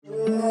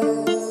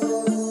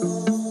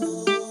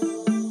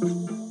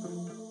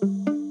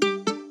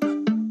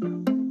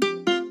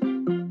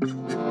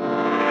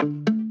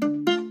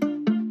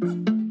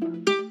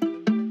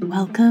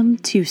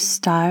to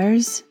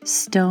Stars,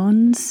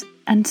 Stones,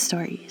 and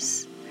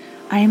Stories.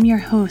 I am your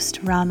host,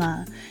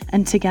 Rama,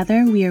 and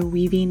together we are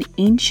weaving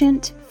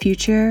ancient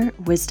future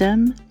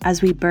wisdom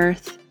as we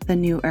birth the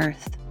new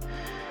earth.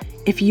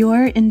 If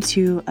you're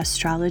into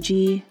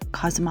astrology,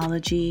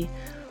 cosmology,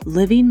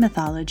 living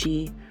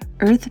mythology,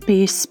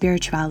 earth-based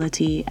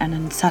spirituality, and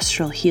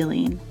ancestral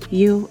healing,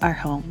 you are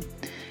home.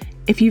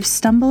 If you've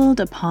stumbled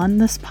upon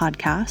this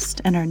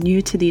podcast and are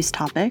new to these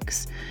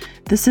topics,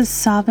 this is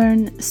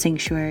Sovereign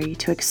Sanctuary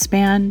to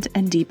expand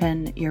and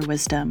deepen your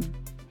wisdom.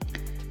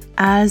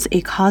 As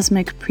a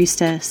cosmic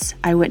priestess,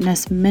 I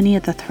witness many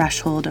at the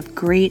threshold of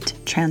great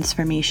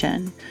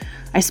transformation.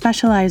 I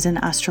specialize in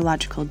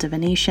astrological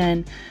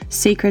divination,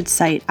 sacred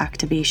site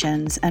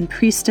activations, and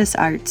priestess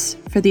arts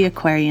for the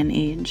Aquarian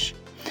age.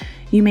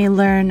 You may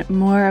learn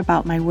more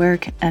about my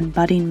work and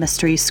budding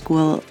mystery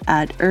school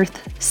at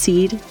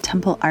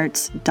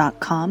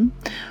earthseedtemplearts.com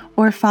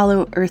or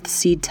follow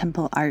Earthseed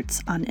Temple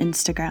Arts on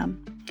Instagram.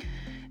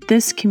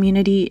 This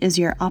community is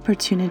your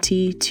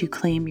opportunity to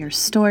claim your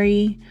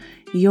story,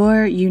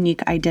 your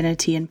unique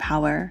identity and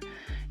power,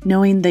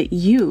 knowing that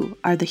you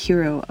are the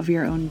hero of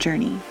your own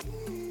journey.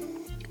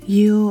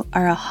 You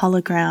are a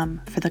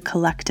hologram for the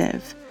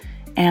collective,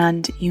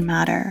 and you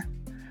matter.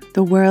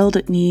 The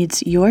world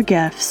needs your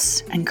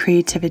gifts and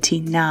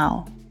creativity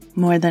now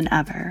more than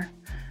ever.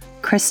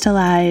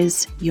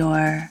 Crystallize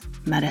your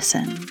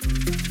medicine.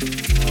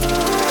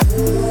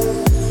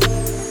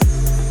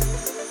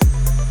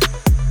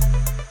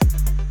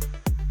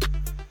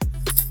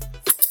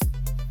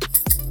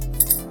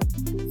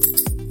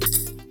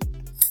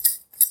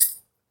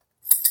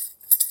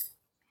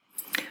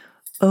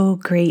 O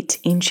great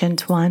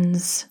ancient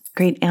ones,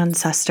 great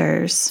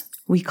ancestors,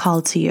 we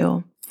call to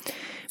you.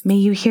 May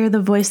you hear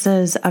the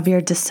voices of your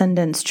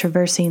descendants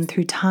traversing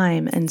through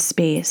time and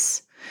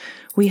space.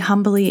 We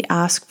humbly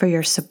ask for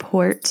your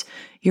support,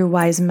 your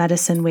wise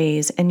medicine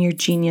ways, and your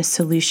genius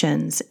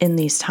solutions in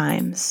these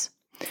times.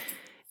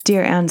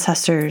 Dear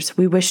ancestors,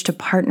 we wish to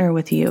partner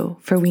with you,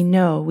 for we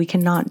know we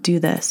cannot do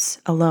this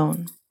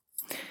alone.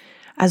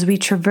 As we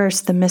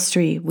traverse the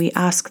mystery, we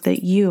ask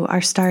that you,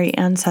 our starry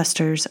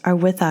ancestors, are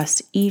with us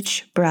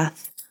each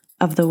breath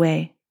of the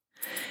way.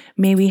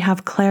 May we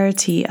have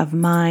clarity of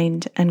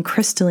mind and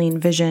crystalline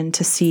vision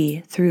to see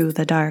through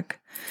the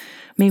dark.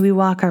 May we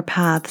walk our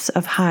paths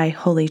of high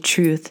holy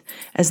truth,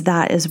 as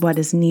that is what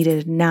is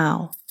needed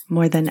now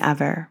more than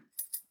ever.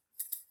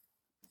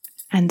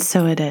 And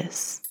so it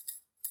is.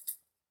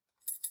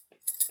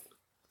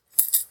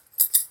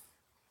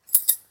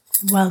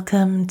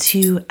 Welcome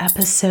to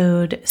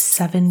episode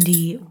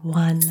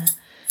 71.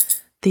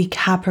 The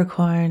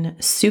Capricorn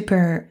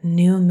super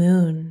new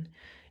moon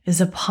is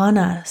upon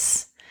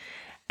us.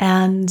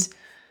 And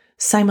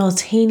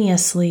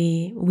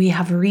simultaneously, we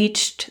have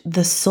reached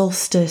the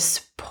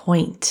solstice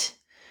point.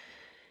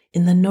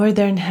 In the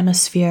northern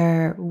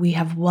hemisphere, we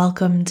have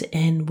welcomed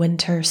in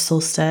winter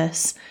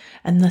solstice,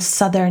 and the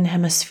southern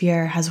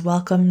hemisphere has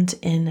welcomed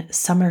in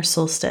summer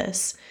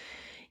solstice.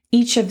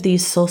 Each of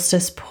these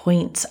solstice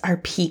points are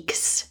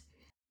peaks.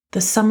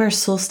 The summer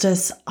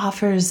solstice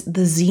offers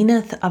the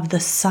zenith of the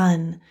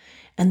sun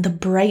and the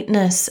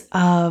brightness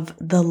of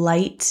the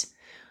light,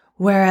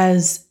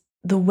 whereas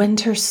the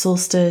winter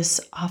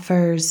solstice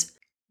offers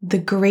the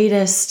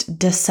greatest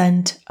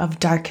descent of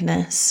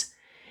darkness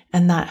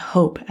and that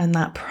hope and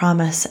that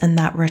promise and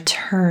that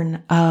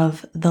return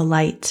of the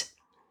light.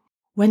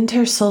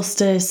 Winter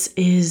solstice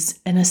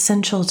is an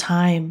essential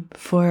time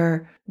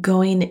for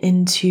going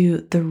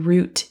into the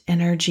root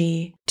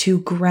energy,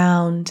 to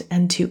ground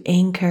and to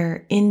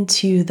anchor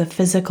into the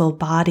physical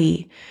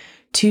body,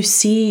 to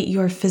see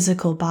your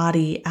physical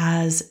body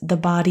as the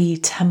body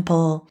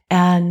temple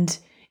and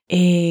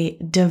a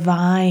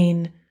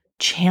divine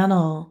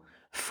channel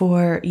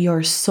for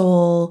your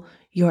soul,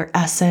 your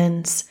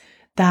essence,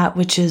 that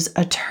which is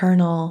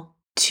eternal,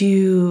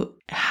 to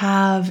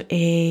have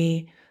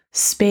a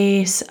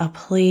space, a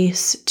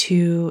place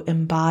to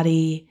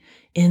embody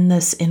in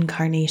this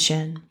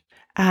incarnation.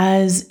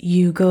 As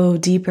you go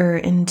deeper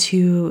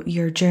into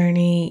your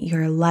journey,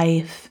 your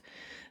life,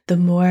 the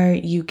more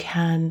you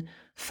can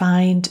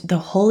find the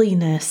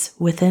holiness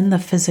within the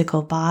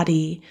physical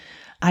body,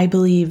 I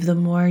believe the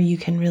more you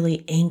can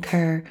really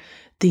anchor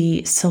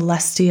the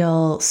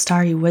celestial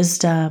starry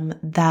wisdom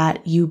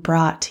that you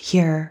brought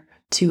here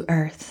to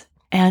Earth.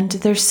 And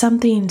there's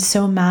something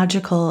so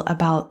magical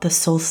about the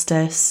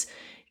solstice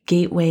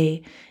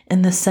gateway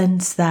in the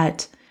sense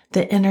that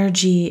the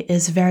energy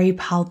is very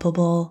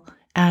palpable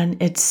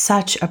and it's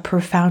such a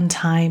profound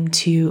time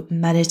to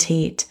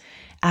meditate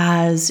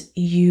as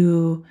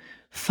you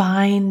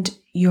find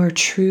your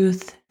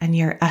truth and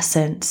your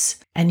essence,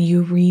 and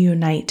you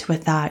reunite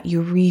with that,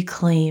 you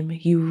reclaim,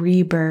 you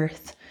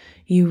rebirth,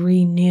 you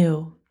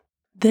renew.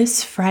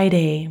 This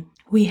Friday,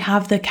 we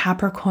have the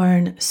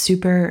Capricorn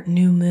super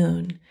new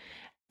moon,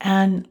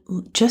 and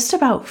just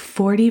about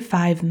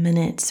 45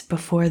 minutes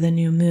before the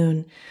new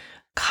moon,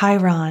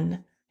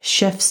 Chiron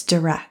shifts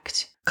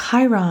direct.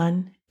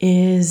 Chiron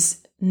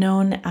is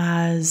known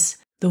as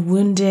the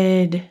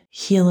wounded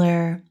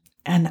healer,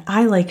 And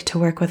I like to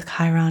work with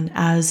Chiron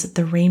as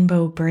the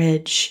rainbow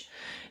bridge,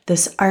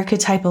 this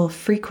archetypal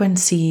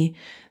frequency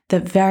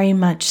that very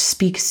much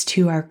speaks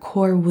to our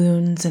core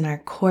wounds and our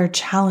core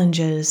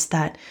challenges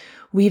that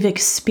we've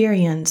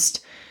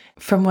experienced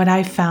from what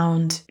I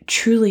found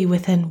truly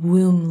within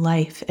womb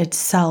life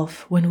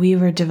itself when we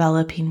were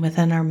developing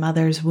within our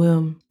mother's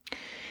womb.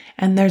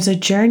 And there's a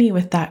journey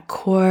with that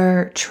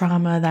core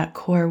trauma, that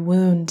core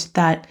wound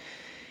that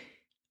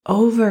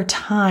over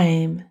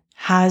time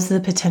has the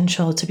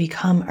potential to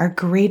become our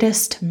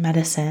greatest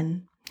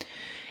medicine.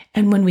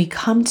 And when we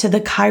come to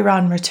the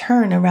Chiron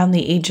return around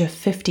the age of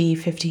 50,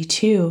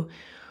 52,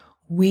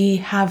 we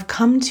have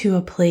come to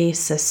a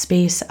place, a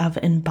space of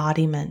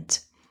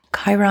embodiment.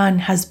 Chiron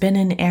has been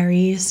in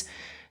Aries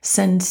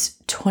since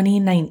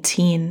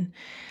 2019.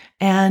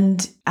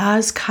 And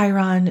as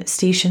Chiron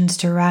stations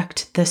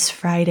direct this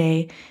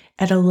Friday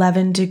at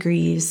 11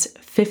 degrees,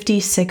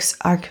 56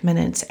 arc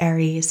minutes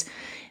Aries,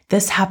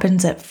 this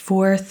happens at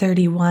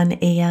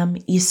 4:31 a.m.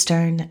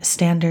 Eastern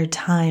Standard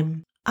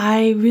Time.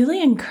 I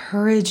really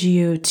encourage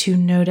you to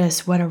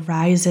notice what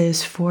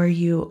arises for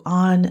you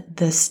on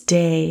this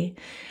day,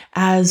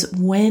 as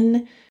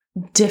when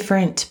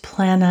different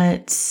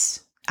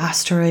planets,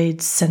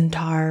 asteroids,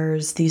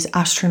 centaurs, these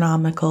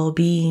astronomical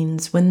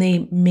beings, when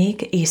they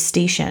make a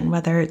station,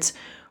 whether it's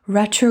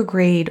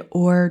retrograde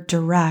or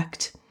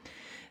direct,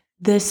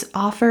 this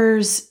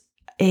offers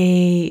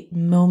a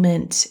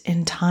moment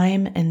in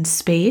time and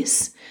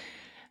space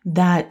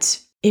that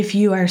if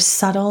you are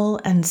subtle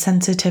and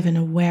sensitive and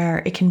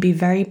aware, it can be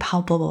very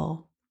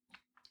palpable.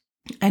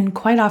 And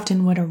quite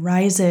often what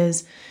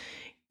arises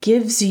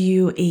gives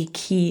you a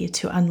key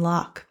to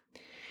unlock.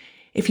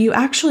 If you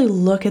actually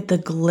look at the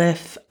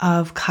glyph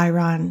of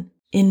Chiron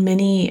in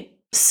many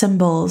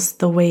symbols,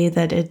 the way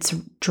that it's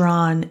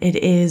drawn, it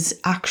is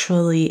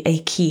actually a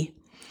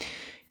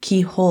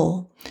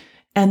keyhole.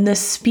 And this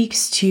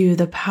speaks to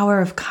the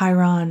power of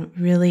Chiron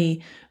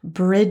really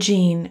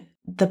bridging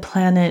the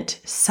planet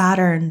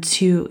Saturn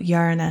to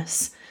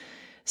Uranus.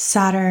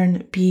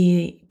 Saturn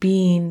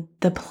being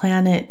the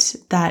planet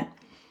that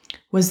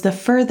was the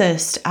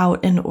furthest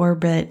out in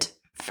orbit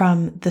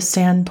from the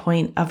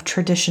standpoint of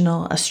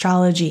traditional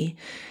astrology.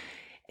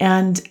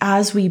 And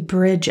as we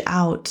bridge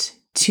out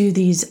to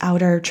these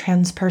outer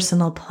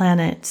transpersonal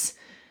planets,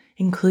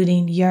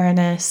 including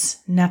Uranus,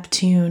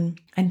 Neptune,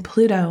 and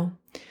Pluto,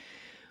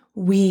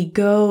 we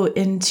go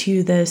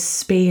into this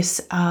space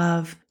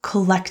of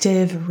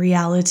collective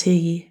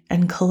reality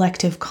and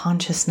collective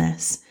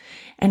consciousness.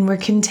 And we're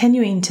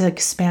continuing to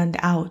expand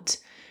out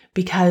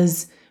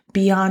because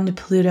beyond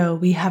Pluto,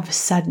 we have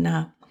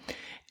Sedna.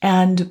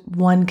 And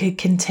one could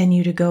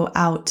continue to go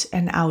out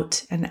and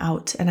out and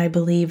out. And I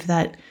believe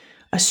that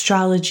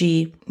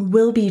astrology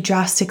will be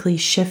drastically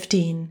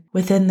shifting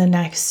within the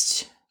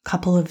next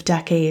couple of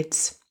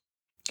decades.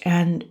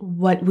 And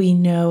what we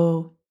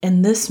know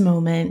in this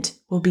moment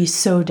will be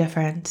so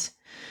different.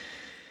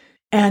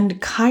 And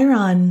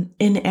Chiron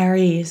in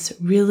Aries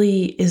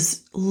really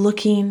is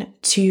looking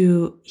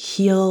to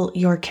heal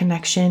your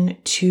connection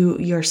to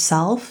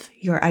yourself,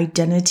 your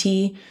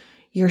identity,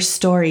 your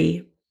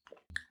story,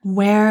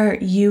 where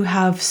you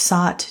have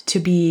sought to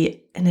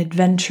be an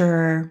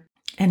adventurer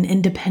and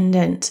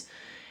independent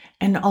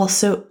and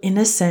also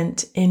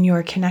innocent in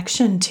your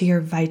connection to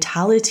your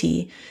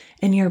vitality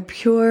and your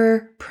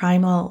pure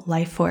primal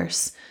life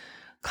force.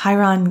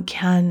 Chiron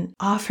can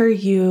offer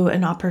you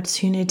an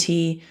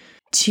opportunity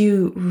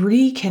to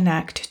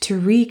reconnect, to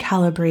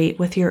recalibrate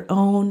with your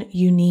own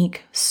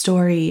unique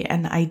story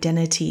and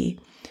identity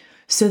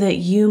so that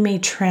you may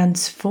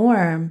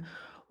transform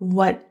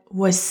what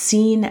was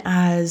seen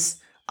as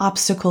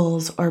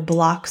obstacles or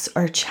blocks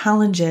or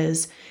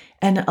challenges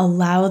and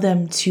allow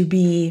them to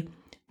be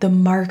the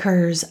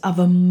markers of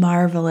a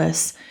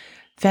marvelous,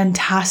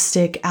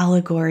 fantastic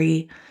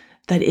allegory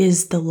that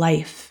is the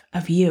life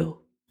of you,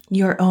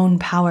 your own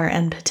power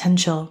and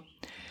potential.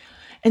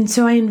 And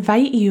so I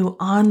invite you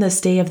on this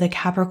day of the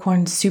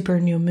Capricorn super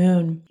new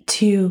moon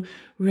to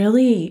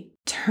really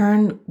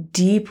turn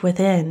deep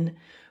within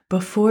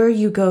before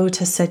you go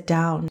to sit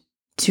down,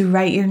 to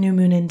write your new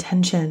moon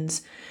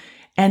intentions.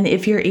 And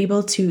if you're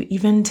able to,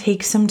 even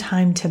take some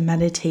time to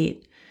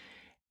meditate.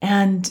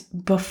 And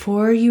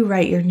before you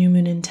write your new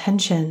moon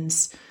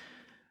intentions,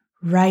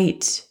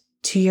 write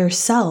to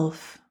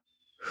yourself,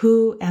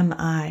 who am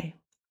I?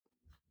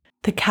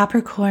 The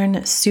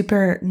Capricorn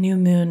super new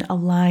moon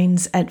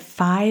aligns at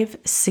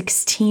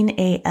 5:16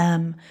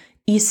 a.m.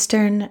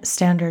 Eastern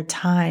Standard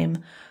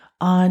Time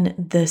on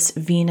this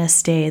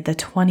Venus day, the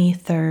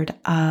 23rd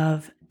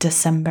of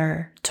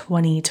December,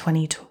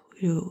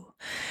 2022.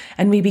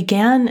 And we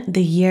began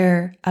the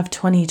year of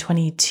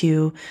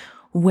 2022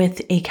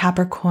 with a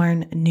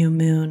Capricorn new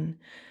moon.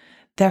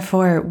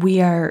 Therefore,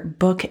 we are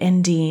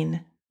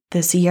bookending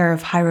this year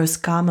of Hieros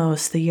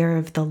Gamos, the year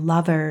of the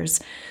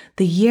lovers,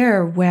 the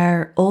year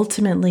where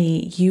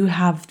ultimately you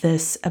have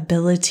this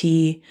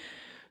ability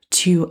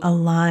to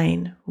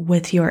align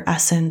with your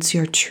essence,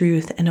 your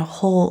truth in a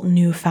whole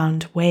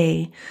newfound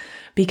way.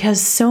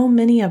 Because so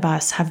many of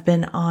us have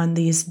been on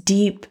these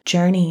deep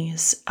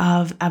journeys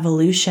of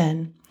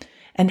evolution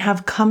and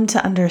have come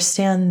to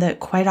understand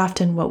that quite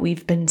often what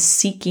we've been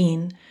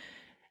seeking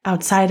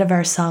outside of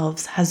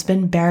ourselves has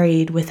been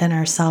buried within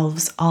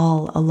ourselves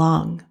all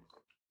along.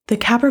 The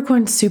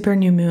Capricorn super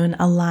new moon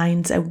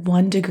aligns at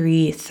 1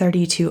 degree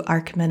 32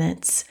 arc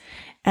minutes.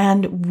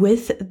 And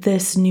with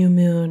this new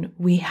moon,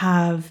 we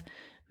have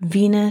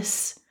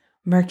Venus,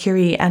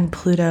 Mercury, and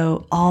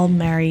Pluto all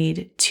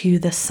married to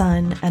the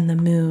sun and the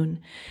moon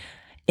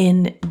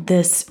in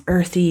this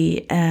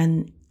earthy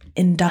and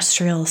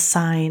industrial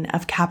sign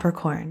of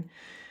Capricorn.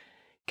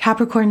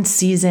 Capricorn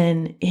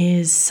season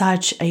is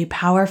such a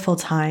powerful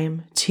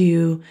time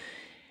to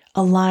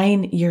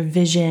align your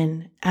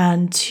vision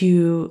and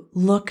to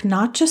look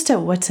not just at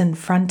what's in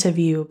front of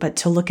you, but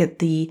to look at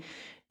the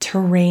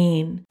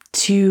terrain,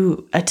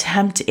 to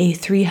attempt a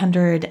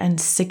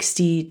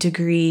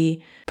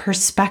 360-degree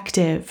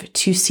perspective,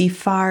 to see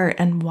far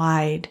and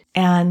wide,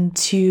 and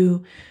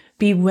to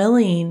be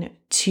willing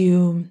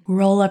to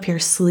roll up your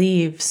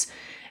sleeves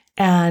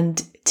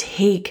and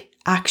take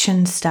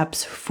action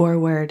steps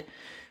forward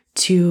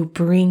to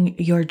bring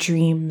your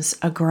dreams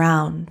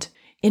aground.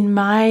 In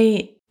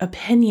my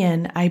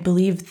opinion, I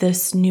believe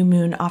this new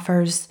moon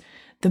offers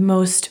the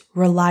most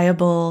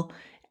reliable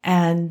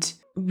and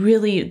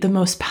really the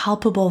most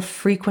palpable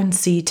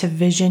frequency to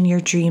vision your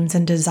dreams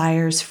and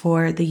desires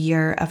for the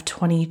year of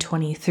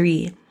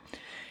 2023.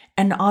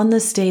 And on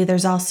this day,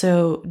 there's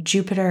also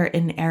Jupiter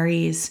in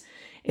Aries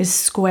is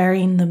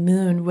squaring the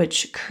moon,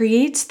 which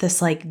creates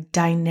this like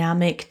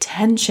dynamic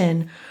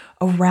tension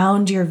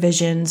around your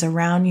visions,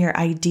 around your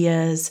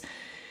ideas,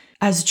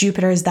 as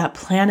Jupiter is that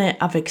planet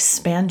of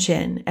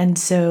expansion. And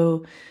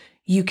so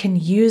you can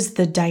use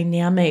the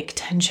dynamic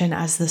tension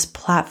as this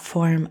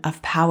platform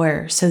of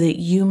power so that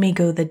you may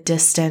go the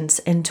distance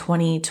in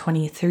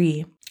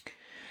 2023.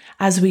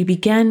 As we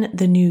begin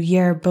the new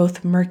year,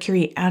 both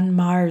Mercury and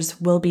Mars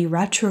will be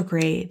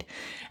retrograde.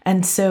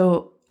 And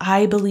so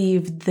I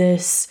believe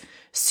this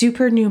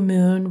super new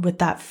moon with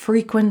that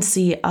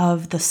frequency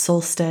of the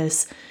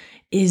solstice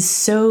is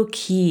so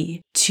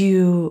key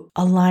to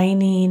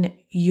aligning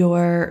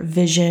your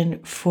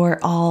vision for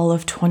all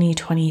of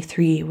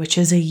 2023, which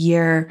is a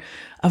year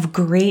of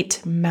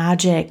great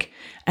magic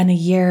and a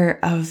year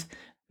of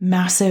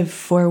massive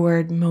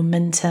forward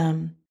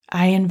momentum.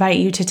 I invite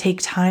you to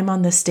take time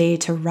on this day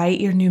to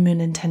write your new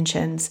moon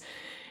intentions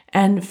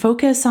and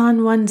focus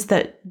on ones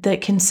that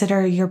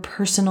consider your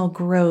personal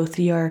growth,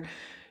 your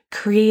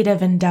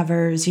creative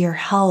endeavors, your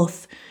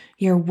health,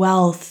 your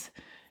wealth,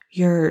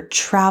 your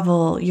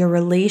travel, your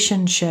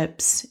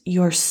relationships,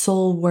 your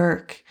soul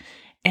work,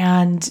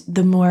 and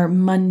the more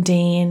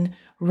mundane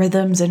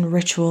rhythms and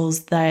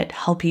rituals that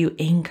help you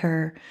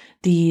anchor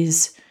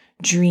these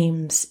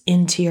dreams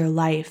into your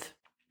life.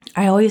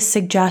 I always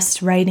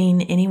suggest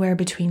writing anywhere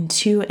between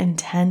 2 and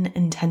 10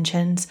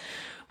 intentions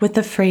with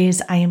the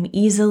phrase, "I am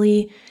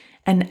easily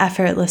and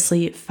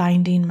effortlessly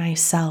finding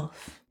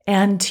myself."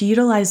 And to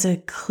utilize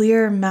a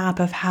clear map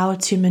of how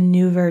to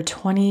maneuver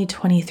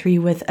 2023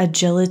 with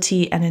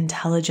agility and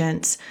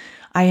intelligence,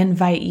 I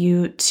invite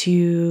you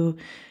to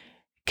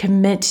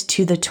commit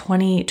to the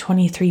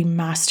 2023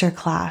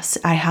 masterclass.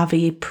 I have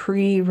a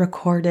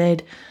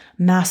pre-recorded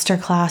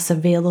masterclass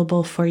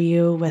available for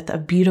you with a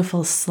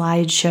beautiful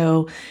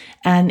slideshow,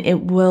 and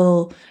it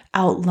will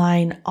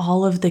outline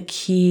all of the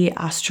key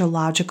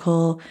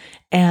astrological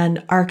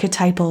and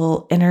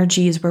archetypal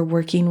energies we're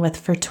working with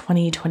for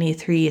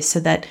 2023 so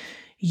that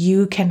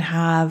you can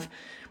have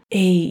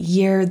a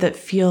year that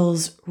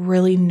feels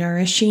really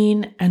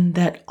nourishing and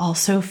that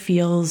also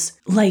feels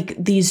like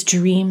these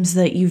dreams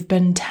that you've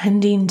been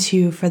tending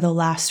to for the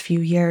last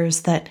few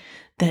years, that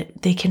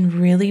they can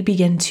really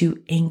begin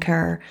to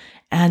anchor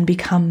and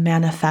become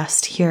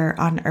manifest here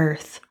on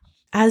Earth.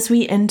 As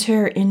we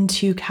enter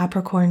into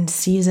Capricorn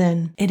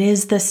season, it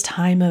is this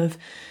time of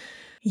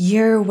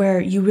year where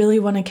you really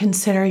want to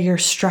consider your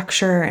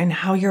structure and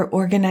how you're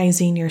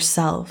organizing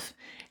yourself,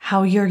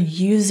 how you're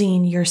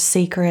using your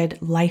sacred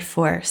life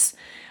force.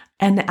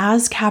 And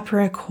as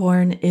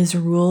Capricorn is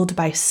ruled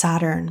by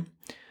Saturn,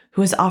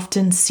 who is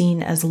often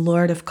seen as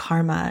Lord of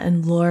Karma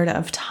and Lord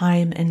of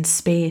time and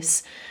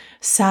space,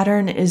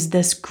 Saturn is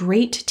this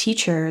great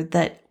teacher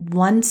that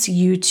wants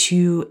you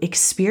to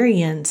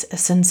experience a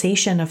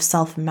sensation of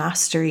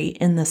self-mastery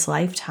in this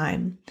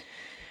lifetime.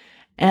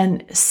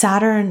 And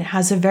Saturn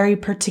has a very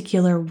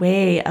particular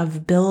way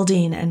of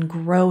building and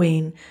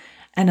growing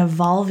and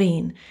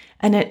evolving,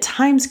 and at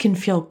times can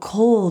feel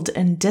cold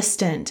and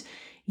distant,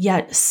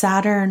 yet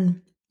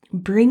Saturn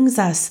brings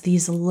us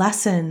these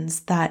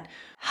lessons that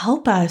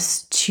help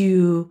us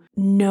to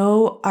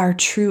know our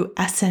true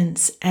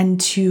essence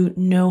and to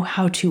know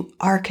how to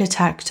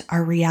architect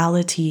our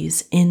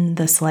realities in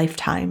this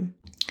lifetime.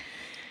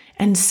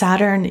 And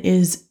Saturn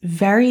is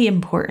very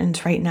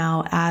important right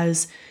now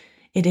as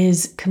It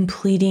is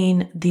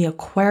completing the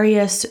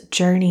Aquarius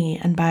journey,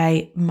 and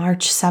by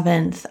March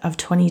 7th of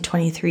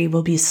 2023,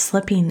 we'll be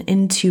slipping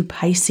into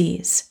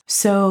Pisces.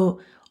 So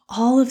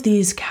all of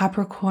these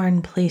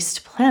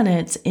Capricorn-placed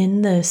planets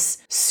in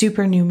this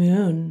super new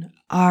moon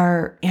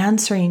are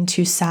answering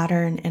to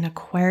Saturn in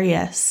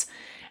Aquarius.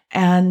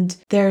 And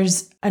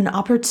there's an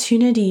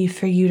opportunity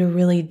for you to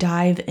really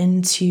dive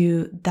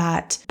into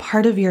that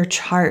part of your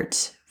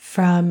chart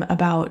from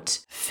about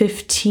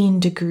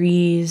 15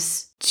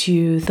 degrees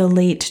to the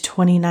late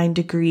 29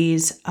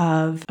 degrees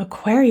of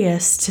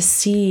Aquarius to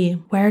see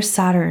where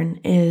Saturn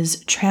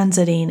is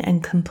transiting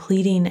and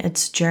completing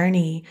its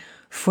journey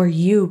for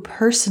you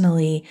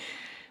personally,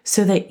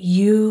 so that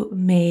you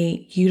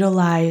may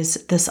utilize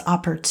this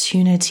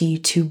opportunity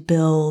to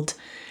build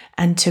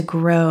and to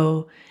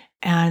grow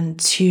and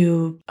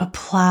to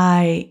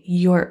apply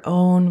your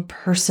own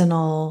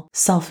personal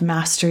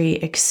self-mastery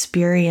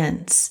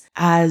experience,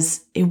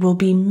 as it will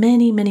be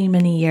many, many,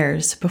 many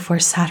years before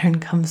Saturn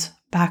comes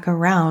back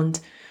around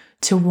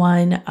to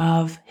one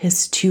of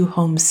his two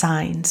home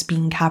signs,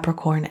 being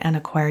Capricorn and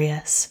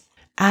Aquarius.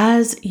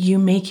 As you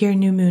make your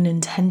new moon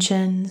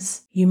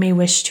intentions, you may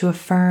wish to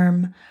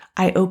affirm,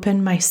 I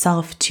open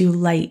myself to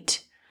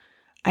light.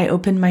 I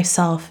open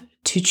myself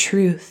to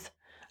truth.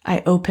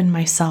 I open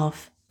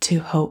myself to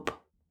hope.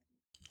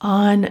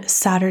 On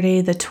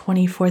Saturday, the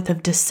 24th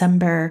of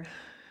December,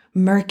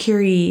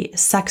 Mercury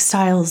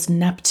sextiles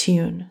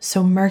Neptune.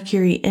 So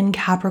Mercury in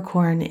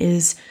Capricorn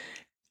is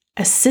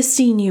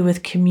assisting you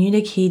with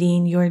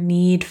communicating your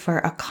need for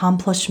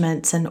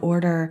accomplishments and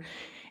order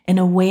in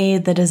a way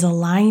that is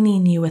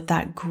aligning you with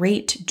that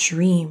great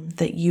dream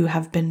that you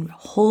have been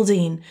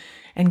holding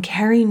and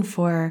caring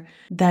for,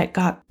 that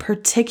got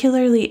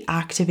particularly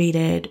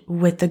activated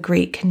with the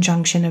great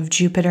conjunction of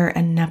Jupiter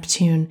and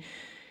Neptune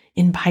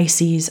in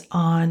Pisces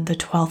on the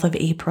 12th of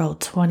April,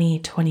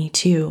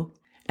 2022.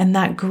 And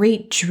that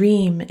great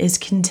dream is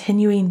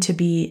continuing to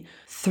be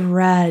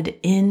thread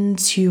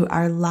into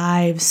our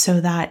lives so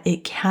that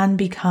it can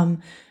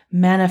become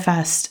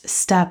manifest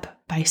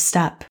step by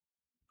step.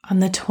 On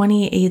the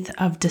 28th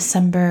of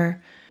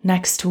December,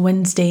 next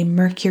Wednesday,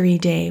 Mercury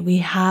Day, we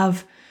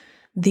have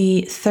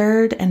the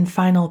third and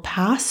final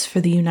pass for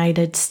the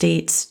United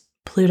States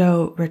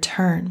Pluto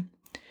return.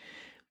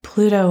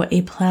 Pluto,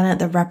 a planet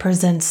that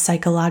represents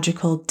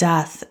psychological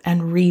death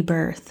and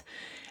rebirth.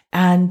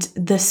 And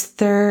this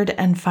third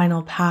and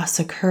final pass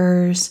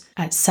occurs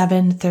at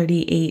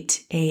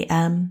 7:38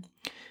 a.m.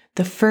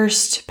 The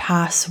first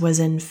pass was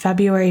in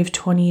February of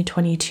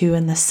 2022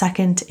 and the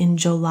second in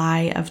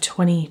July of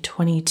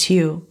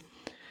 2022.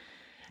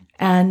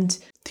 And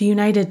the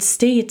United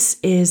States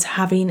is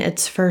having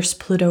its first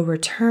Pluto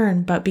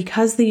return, but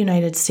because the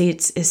United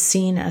States is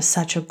seen as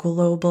such a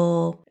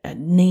global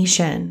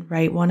nation,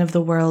 right, one of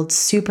the world's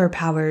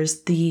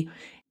superpowers, the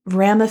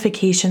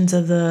ramifications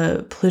of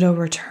the Pluto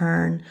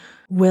return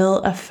will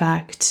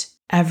affect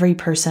every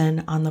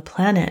person on the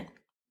planet.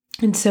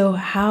 And so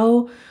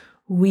how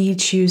we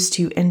choose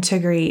to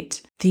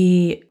integrate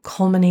the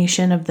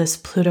culmination of this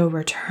Pluto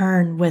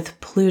return with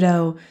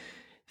Pluto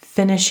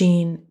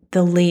finishing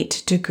the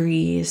late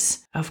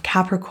degrees of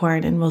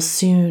Capricorn and will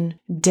soon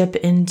dip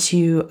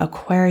into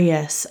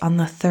Aquarius on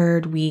the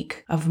third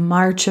week of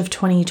March of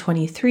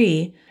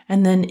 2023.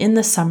 And then in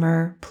the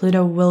summer,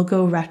 Pluto will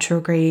go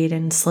retrograde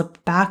and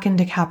slip back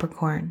into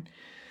Capricorn.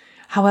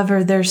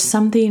 However, there's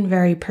something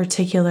very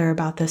particular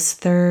about this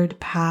third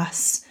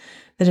pass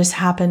that is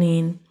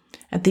happening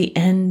at the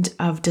end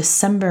of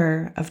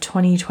December of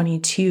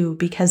 2022,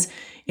 because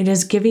it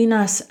is giving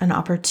us an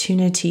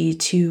opportunity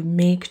to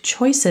make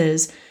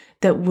choices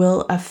that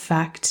will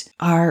affect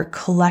our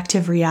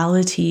collective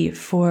reality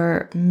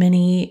for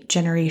many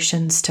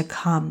generations to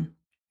come.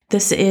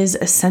 This is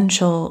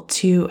essential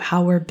to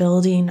how we're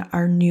building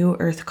our new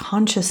Earth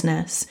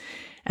consciousness.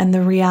 And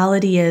the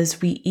reality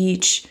is we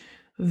each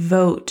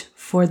vote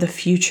for the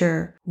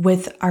future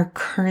with our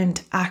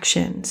current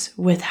actions,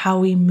 with how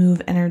we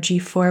move energy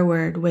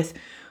forward, with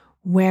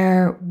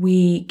where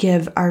we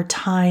give our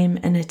time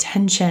and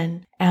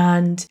attention,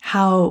 and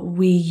how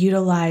we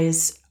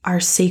utilize our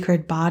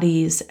sacred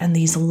bodies and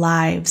these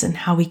lives, and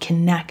how we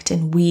connect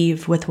and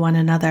weave with one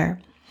another.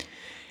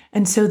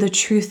 And so the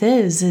truth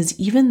is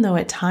even though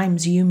at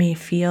times you may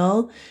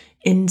feel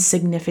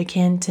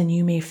insignificant and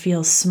you may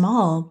feel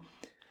small,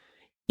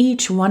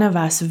 each one of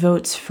us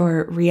votes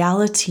for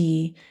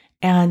reality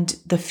and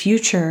the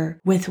future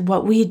with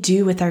what we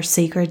do with our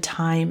sacred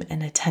time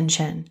and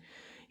attention.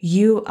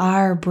 You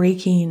are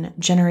breaking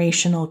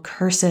generational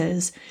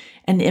curses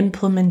and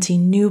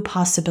implementing new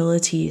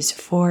possibilities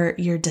for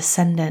your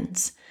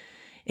descendants.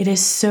 It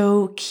is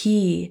so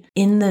key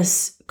in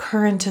this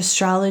current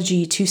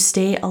astrology to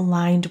stay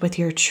aligned with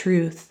your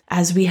truth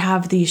as we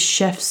have these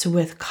shifts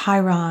with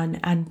Chiron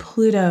and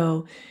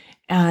Pluto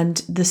and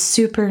the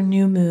super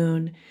new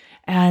moon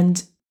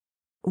and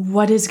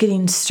what is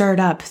getting stirred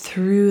up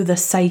through the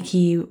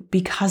psyche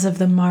because of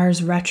the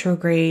Mars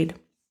retrograde.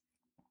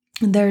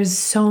 There's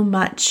so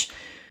much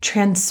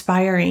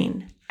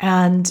transpiring.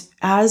 And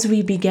as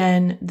we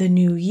begin the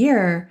new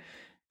year,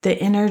 the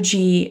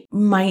energy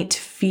might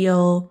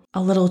feel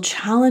a little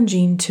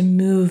challenging to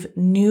move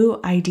new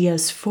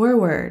ideas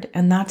forward.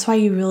 And that's why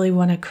you really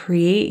want to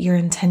create your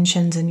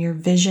intentions and your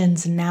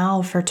visions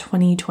now for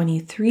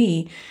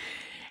 2023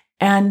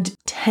 and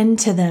tend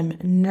to them,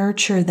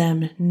 nurture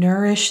them,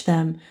 nourish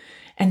them,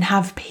 and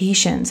have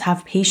patience.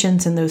 Have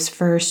patience in those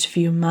first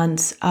few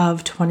months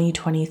of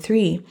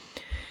 2023.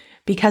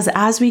 Because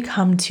as we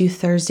come to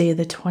Thursday,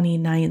 the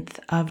 29th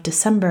of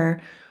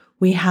December,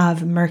 we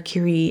have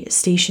Mercury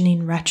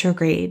stationing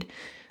retrograde.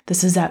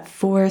 This is at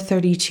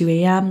 4:32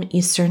 a.m.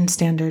 Eastern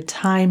Standard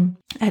Time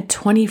at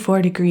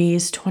 24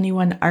 degrees,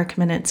 21 arc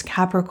minutes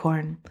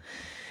Capricorn.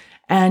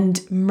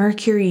 And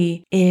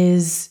Mercury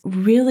is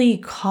really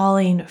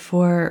calling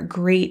for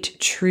great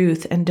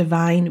truth and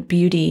divine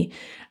beauty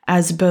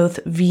as both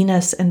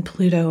Venus and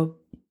Pluto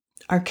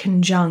are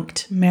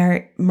conjunct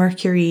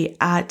Mercury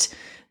at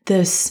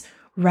this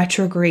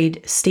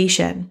retrograde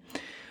station,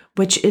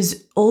 which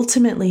is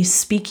ultimately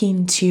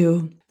speaking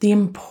to the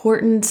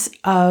importance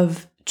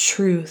of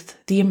truth,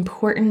 the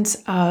importance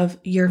of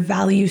your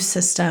value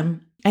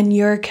system and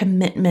your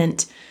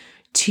commitment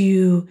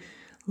to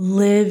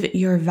live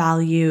your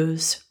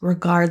values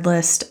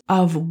regardless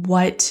of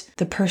what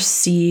the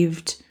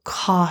perceived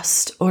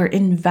cost or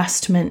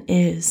investment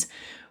is,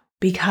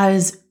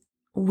 because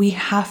we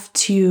have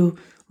to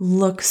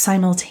look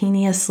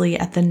simultaneously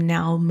at the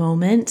now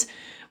moment,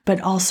 but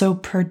also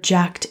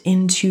project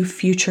into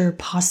future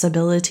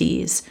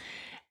possibilities.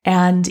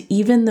 And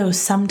even though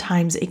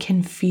sometimes it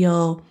can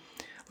feel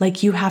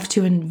like you have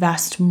to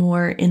invest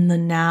more in the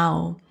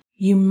now,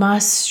 you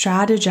must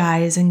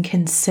strategize and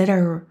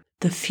consider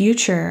the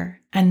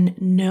future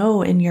and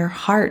know in your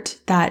heart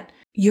that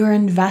your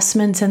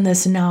investments in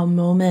this now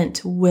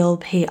moment will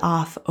pay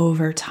off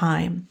over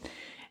time.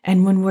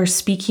 And when we're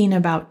speaking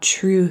about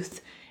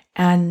truth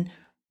and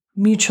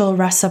mutual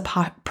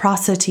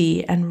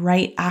reciprocity and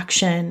right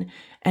action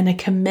and a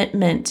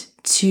commitment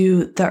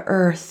to the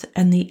earth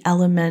and the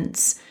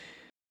elements,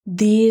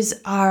 these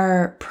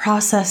are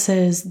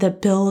processes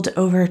that build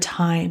over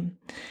time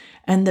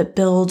and that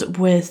build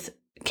with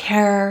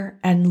care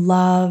and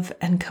love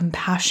and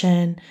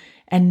compassion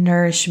and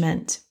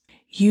nourishment.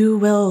 You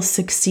will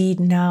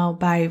succeed now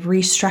by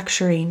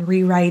restructuring,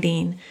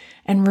 rewriting,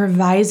 and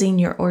revising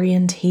your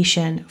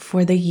orientation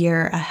for the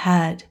year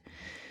ahead.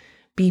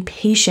 Be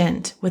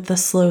patient with the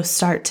slow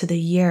start to the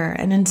year,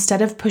 and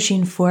instead of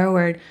pushing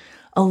forward,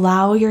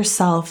 allow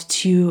yourself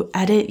to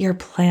edit your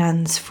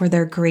plans for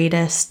their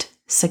greatest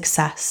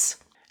success.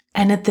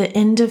 And at the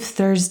end of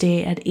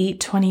Thursday at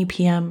 8:20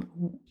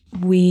 p.m.,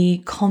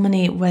 we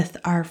culminate with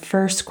our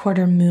first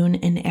quarter moon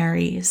in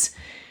Aries.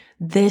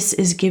 This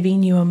is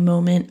giving you a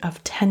moment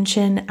of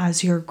tension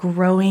as you're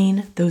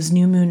growing those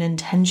new moon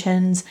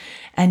intentions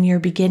and you're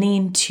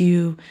beginning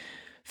to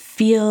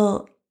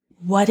feel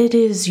what it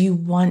is you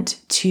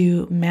want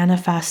to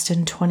manifest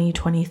in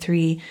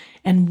 2023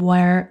 and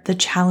where the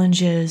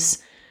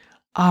challenges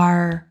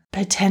are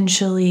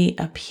potentially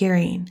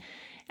appearing.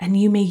 And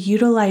you may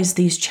utilize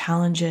these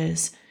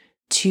challenges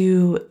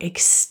to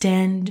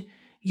extend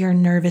your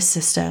nervous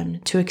system,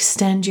 to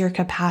extend your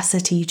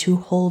capacity to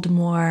hold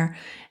more,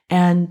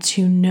 and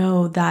to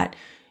know that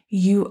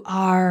you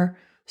are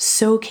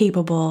so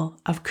capable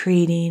of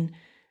creating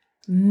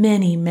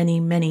many, many,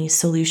 many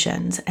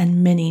solutions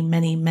and many,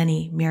 many,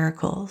 many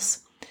miracles.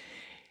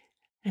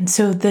 And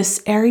so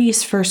this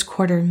Aries first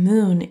quarter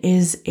moon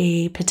is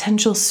a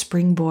potential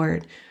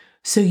springboard,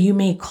 so you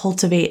may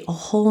cultivate a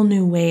whole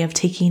new way of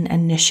taking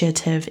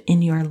initiative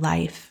in your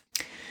life.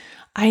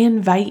 I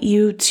invite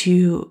you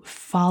to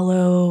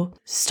follow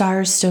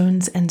Stars,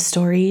 Stones, and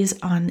Stories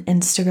on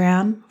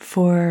Instagram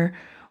for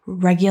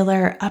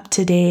regular,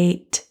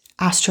 up-to-date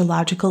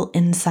astrological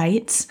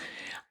insights,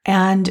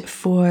 and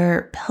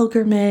for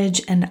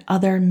pilgrimage and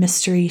other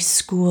mystery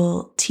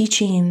school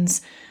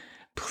teachings.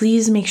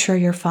 Please make sure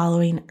you're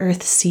following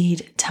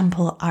Earthseed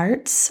Temple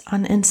Arts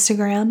on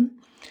Instagram.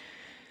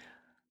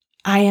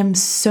 I am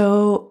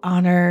so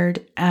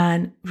honored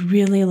and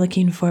really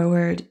looking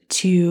forward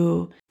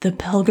to the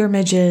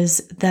pilgrimages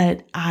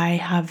that I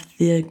have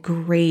the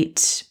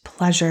great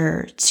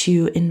pleasure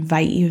to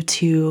invite you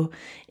to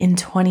in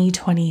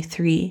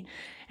 2023.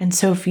 And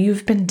so if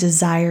you've been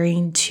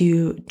desiring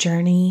to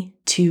journey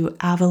to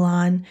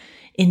Avalon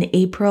in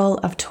April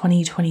of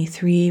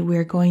 2023,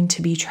 we're going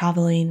to be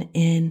traveling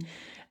in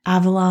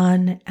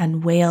Avalon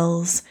and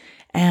Wales,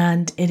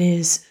 and it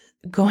is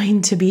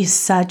going to be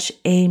such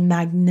a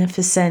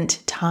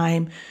magnificent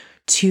time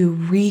to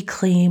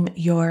reclaim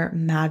your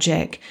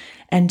magic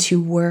and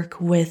to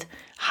work with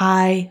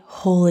high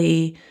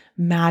holy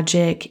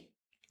magic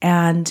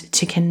and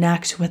to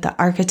connect with the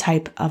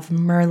archetype of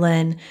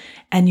Merlin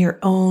and your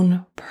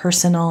own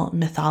personal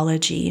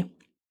mythology.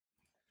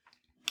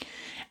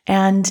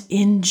 And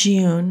in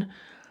June,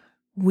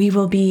 we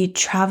will be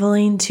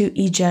traveling to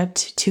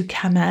Egypt, to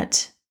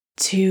Kemet,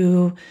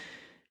 to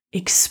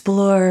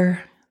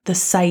explore the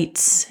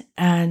sites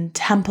and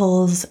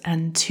temples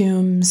and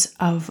tombs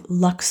of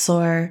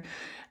Luxor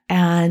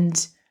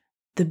and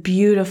the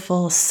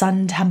beautiful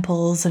sun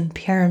temples and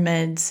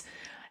pyramids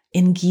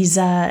in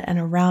Giza and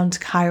around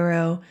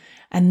Cairo.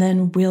 And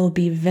then we'll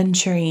be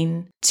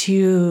venturing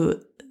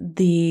to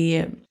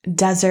the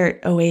desert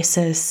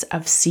oasis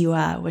of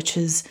Siwa, which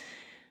is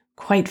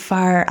quite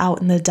far out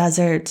in the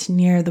desert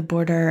near the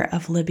border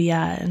of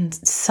Libya, and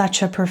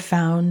such a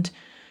profound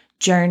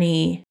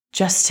journey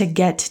just to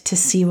get to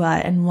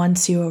Siwa. And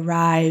once you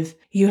arrive,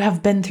 you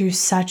have been through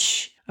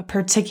such a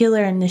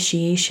particular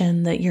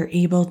initiation that you're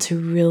able to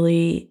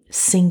really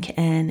sink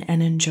in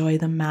and enjoy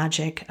the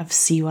magic of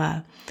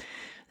Siwa.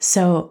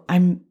 So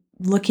I'm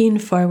looking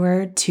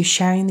forward to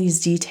sharing these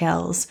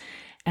details.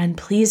 And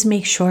please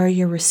make sure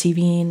you're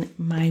receiving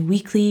my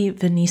weekly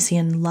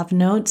Venetian love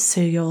notes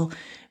so you'll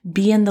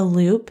be in the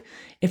loop.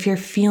 If you're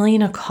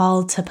feeling a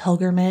call to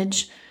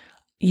pilgrimage,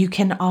 you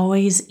can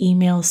always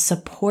email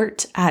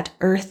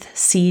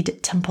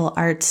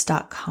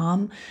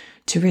support@earthseedtemplearts.com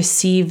to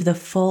receive the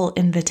full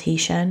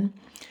invitation.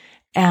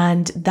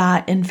 And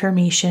that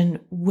information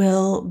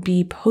will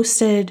be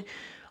posted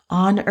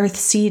on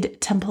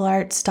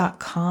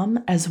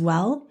earthseedtemplearts.com as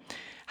well.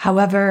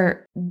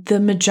 However,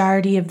 the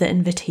majority of the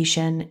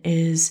invitation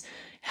is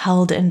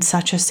held in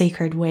such a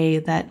sacred way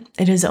that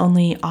it is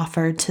only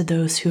offered to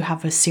those who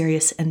have a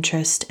serious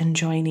interest in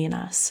joining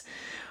us.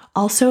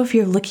 Also, if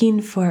you're looking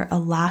for a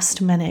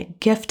last-minute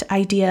gift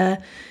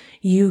idea,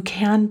 you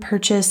can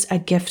purchase a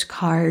gift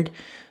card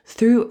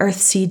through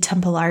Earthseed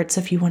Temple Arts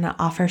if you want to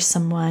offer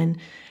someone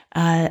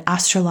an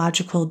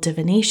astrological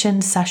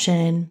divination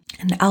session,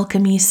 an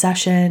alchemy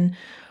session,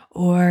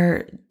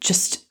 or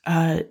just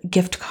a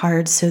gift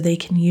card so they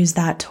can use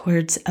that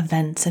towards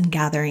events and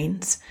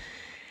gatherings.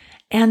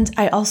 And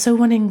I also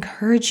want to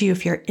encourage you,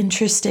 if you're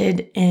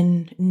interested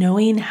in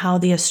knowing how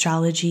the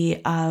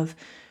astrology of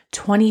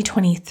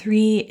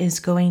 2023 is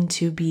going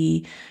to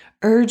be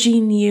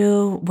urging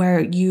you, where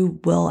you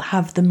will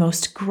have the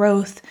most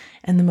growth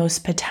and the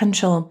most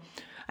potential,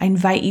 I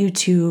invite you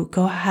to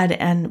go ahead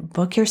and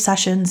book your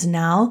sessions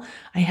now.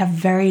 I have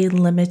very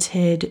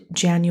limited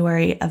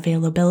January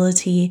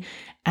availability,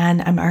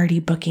 and I'm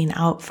already booking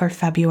out for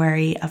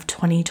February of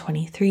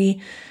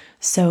 2023.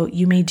 So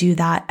you may do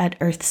that at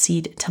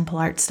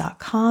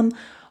earthseedtemplearts.com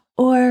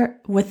or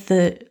with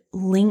the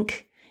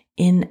link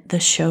in the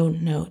show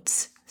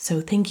notes.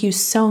 So thank you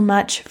so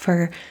much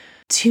for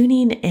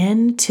tuning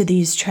in to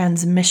these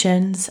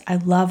transmissions. I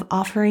love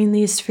offering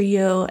these for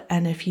you.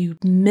 And if you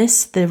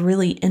miss the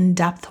really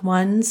in-depth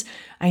ones,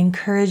 I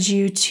encourage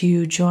you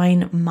to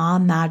join Ma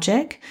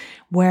Magic,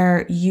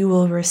 where you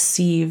will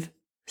receive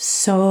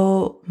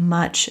so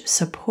much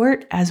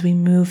support as we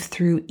move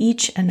through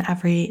each and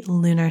every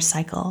lunar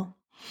cycle.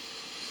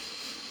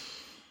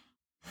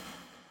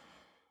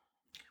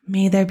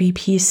 May there be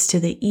peace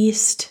to the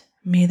east.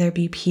 May there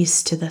be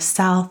peace to the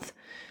south.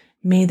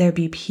 May there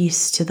be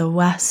peace to the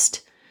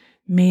west.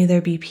 May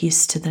there be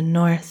peace to the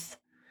north.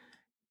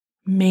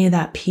 May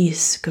that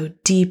peace go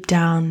deep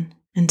down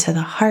into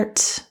the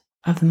heart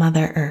of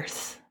Mother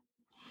Earth.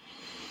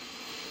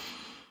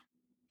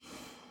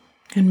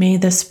 And may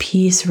this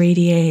peace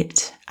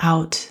radiate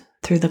out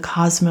through the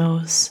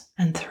cosmos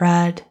and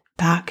thread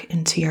back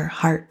into your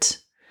heart.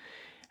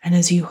 And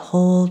as you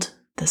hold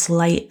this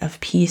light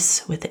of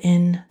peace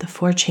within the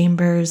four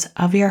chambers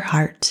of your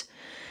heart,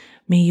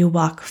 may you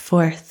walk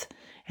forth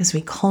as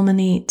we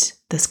culminate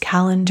this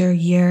calendar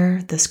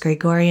year, this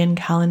Gregorian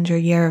calendar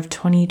year of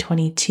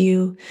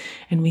 2022,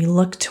 and we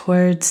look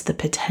towards the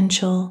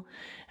potential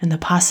and the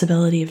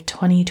possibility of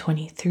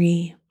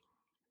 2023.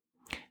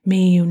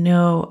 May you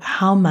know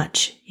how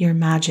much your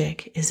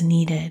magic is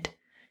needed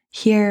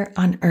here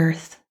on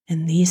earth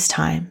in these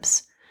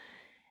times.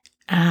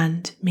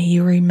 And may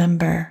you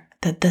remember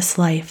that this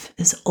life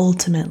is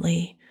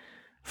ultimately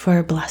for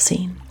a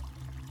blessing.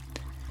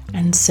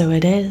 And so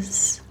it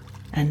is,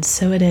 and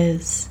so it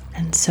is,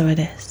 and so it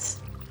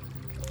is.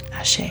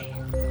 Ashe.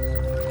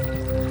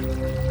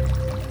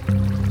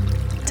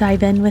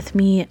 Dive in with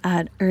me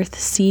at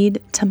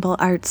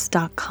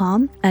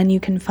earthseedtemplearts.com, and you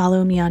can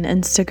follow me on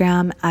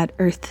Instagram at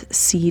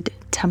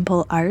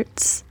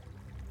earthseedtemplearts.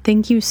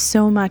 Thank you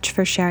so much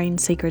for sharing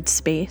sacred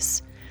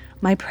space.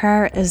 My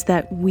prayer is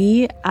that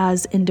we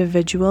as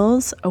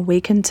individuals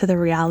awaken to the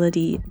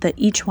reality that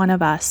each one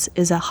of us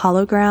is a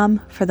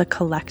hologram for the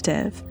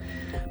collective.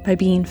 By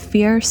being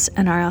fierce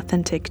in our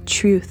authentic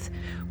truth,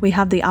 we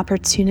have the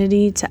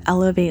opportunity to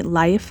elevate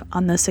life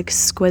on this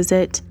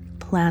exquisite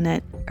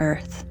planet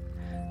Earth.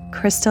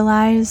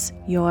 Crystallize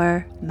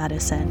your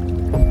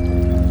medicine.